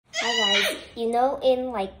guys, you know,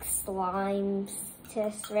 in like slime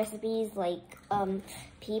test recipes, like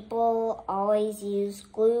people always use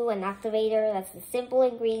glue and activator. That's the simple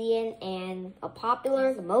ingredient and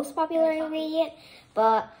the most popular ingredient.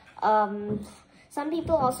 But some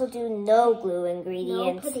people also do no glue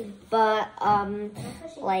ingredients. But the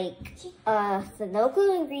no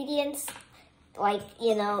glue ingredients, like,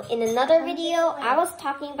 you know, in another video, I was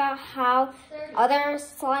talking about how other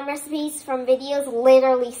slime recipes from videos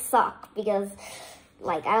literally suck because,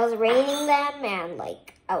 like, I was rating them and,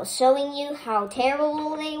 like, I was showing you how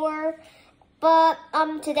terrible they were. But,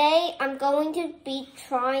 today I'm going to be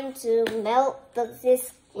trying to melt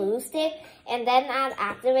this glue stick and then add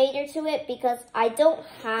activator to it because I don't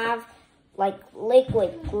have, like,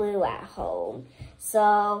 liquid glue at home.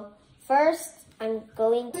 So, first, I'm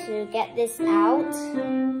going to get this out.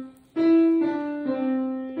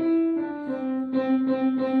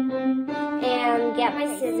 And get my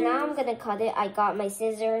scissors. Now I'm gonna cut it. I got my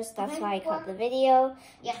scissors. That's why I cut the video.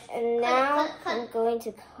 Yes. And now I'm going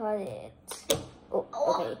to cut it. Oh,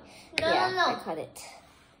 okay. I cut it.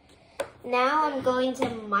 Now I'm going to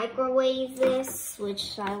microwave this,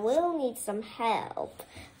 which I will need some help.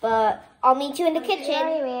 But I'll meet you in the kitchen.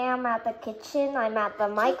 Here I am at the kitchen. I'm at the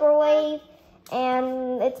microwave.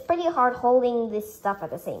 And it's pretty hard holding this stuff at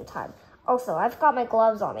the same time. Also, I've got my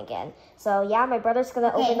gloves on again. So yeah, my brother's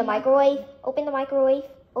gonna open the microwave. Open the microwave.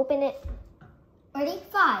 Open it. Ready?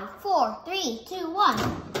 5, 4, 3, 2, 1.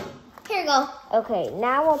 Here you go. Okay,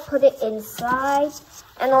 now I'll put it inside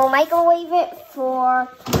and I'll microwave it for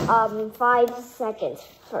 5 seconds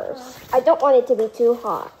first. I don't want it to be too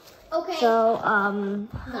hot. Okay. So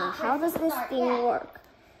how does this thing work?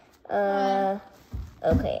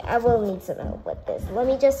 Okay, I will need some help with this. Let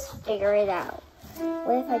me just figure it out.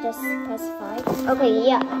 What if I just press 5? Okay,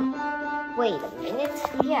 yeah. Wait a minute.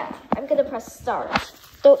 Yeah, I'm gonna press start.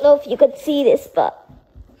 Don't know if you could see this, but...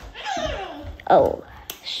 Oh,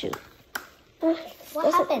 shoot. What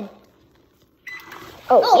happened?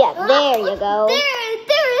 Oh, yeah, there you go.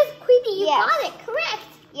 There is Queenie. You got it, correct.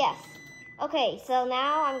 Yes. Okay, so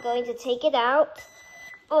now I'm going to take it out.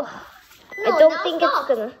 Oh, I don't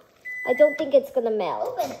think it's gonna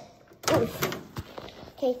melt. Open it.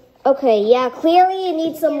 Okay. Okay, yeah, clearly it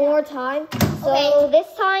needs some more time. So this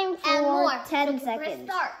time for 10 seconds.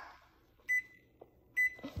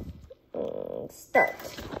 Start.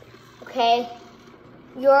 Okay.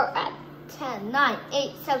 You're at 10, 9,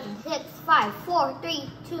 8, 7, 6, 5, 4, 3,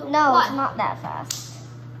 2, 1. No, it's not that fast.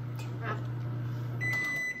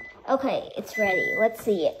 Okay, it's ready. Let's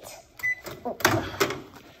see it. Oh.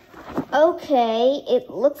 Okay, it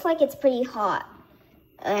looks like it's pretty hot.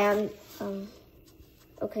 And,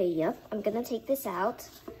 okay, yep, I'm gonna take this out.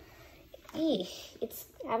 Eesh, it's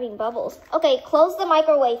having bubbles. Okay, close the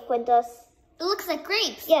microwave, Quintus. It looks like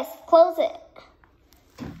grapes. Yes, close it.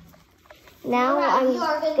 Now I'm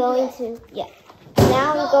going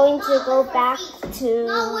to go back to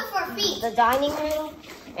the dining room,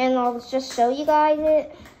 and I'll just show you guys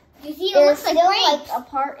it. You see, There's still like a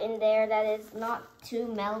part in there that is not too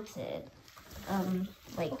melted,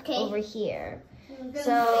 over here.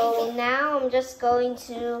 So now I'm just going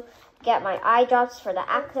to get my eye drops for the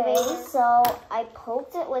activator. So I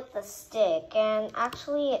poked it with the stick, and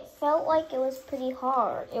actually it felt like it was pretty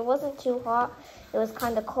hard. It wasn't too hot. It was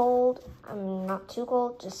kind of cold. Not too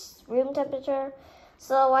cold, just room temperature.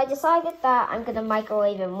 So I decided that I'm gonna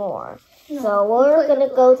microwave it more. So we're gonna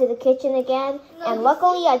go to the kitchen again, and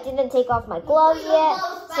luckily I didn't take off my gloves yet.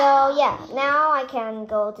 So yeah, now I can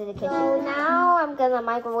go to the kitchen. So now I'm gonna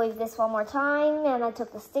microwave this one more time, and I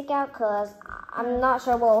took the stick out because I'm not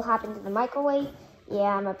sure what will happen to the microwave.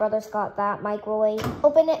 Yeah, my brother's got that microwave.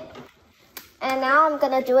 Open it. And now I'm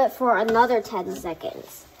gonna do it for another 10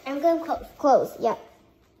 seconds. I'm gonna close. Close, yeah.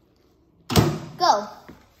 Go.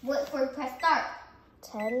 Wait for press start.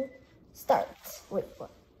 10, start. Wait, what?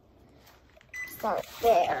 Start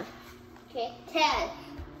there. Okay, 10,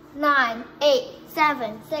 9, 8,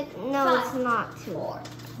 7, 6, No, 5, it's not 2. 4,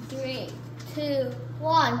 3, 2,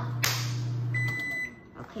 1.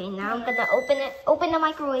 Okay, now I'm gonna open it. Open the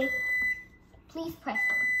microwave. Please press.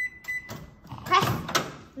 Press.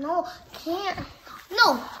 No, can't.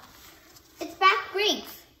 No. It's back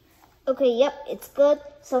grapes. Okay, yep, it's good.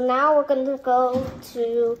 So now we're gonna go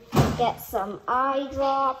to get some eye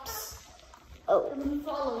drops. Oh.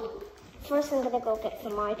 First I'm gonna go get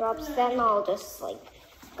some eye drops, then I'll just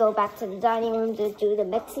go back to the dining room to do the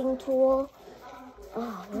mixing tool.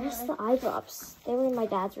 Oh, where's the eye drops? They were in my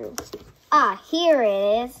dad's room. Ah, here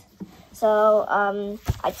it is. So,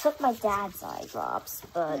 I took my dad's eye drops,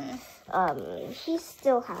 but he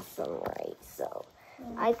still has some right, so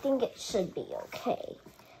I think it should be okay.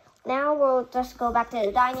 Now we'll just go back to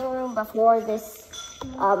the dining room before this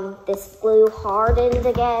this glue hardened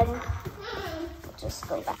again. Just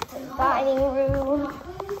go back to the dining room.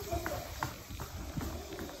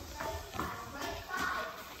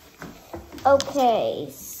 Okay,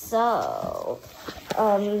 so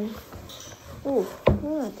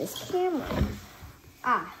this camera.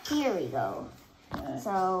 Ah, here we go.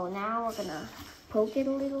 So now we're gonna poke it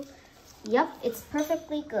a little. Yep, it's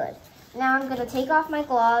perfectly good. Now I'm gonna take off my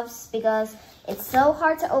gloves because it's so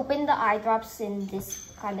hard to open the eye drops in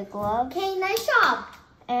this kind of glove. Okay, nice job.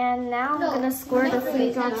 And now I'm gonna squirt a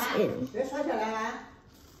few drops in.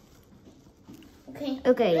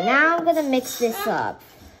 Okay, now I'm gonna mix this up.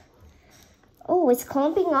 Oh, it's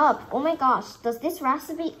clumping up. Oh my gosh, does this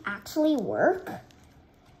recipe actually work?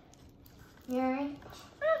 Yeah.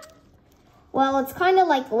 Well, it's kind of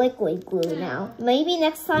like liquid glue now. Maybe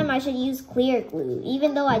next time I should use clear glue,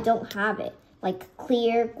 even though I don't have it. Like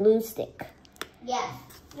clear glue stick. Yes.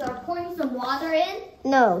 You're pouring some water in?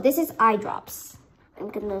 No, this is eye drops. I'm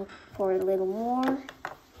gonna pour a little more.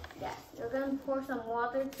 Yes, you're gonna pour some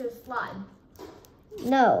water to slime.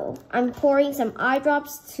 No, I'm pouring some eye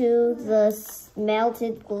drops to the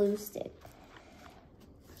melted glue stick.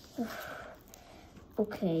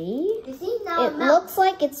 Okay. You see now it looks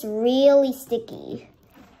like it's really sticky.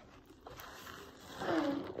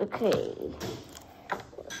 Okay.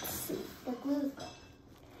 Let's see. The glue's gone.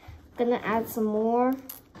 Gonna add some more.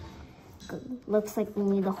 Looks like we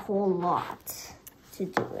need a whole lot to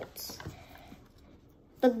do it.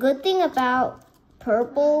 The good thing about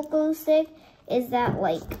purple glue stick is that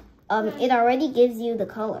it already gives you the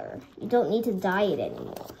color. You don't need to dye it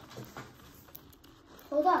anymore.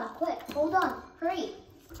 Hold on, quick, hold on, hurry.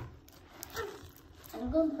 I'm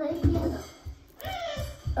gonna play piano.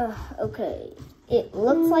 Okay. It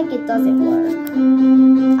looks like it doesn't work.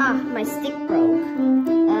 Ah, my stick broke.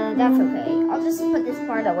 That's okay. I'll just put this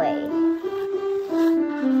part away.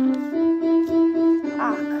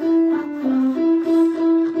 Ah.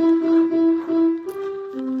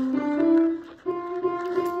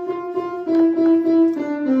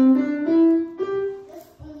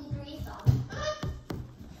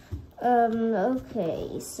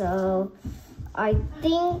 Okay, so I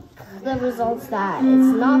think the result's that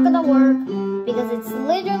it's not gonna work because it's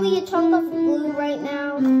literally a chunk of glue right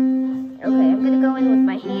now. Okay, I'm gonna go in with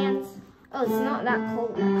my hands. Oh, it's not that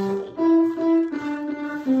cold actually.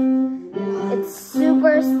 It's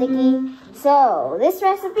super sticky. So this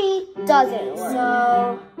recipe doesn't work.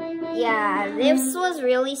 So yeah, this was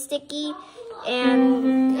really sticky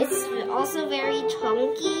and it's also very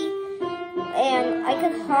chunky. And I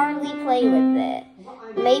could hardly play with it.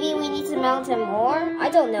 Maybe we need to melt it more. I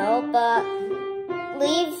don't know, but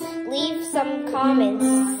leave some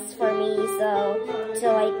comments for me to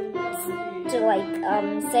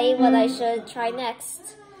say what I should try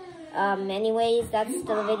next. Anyways, that's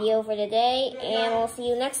the video for today, and we'll see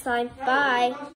you next time. Bye.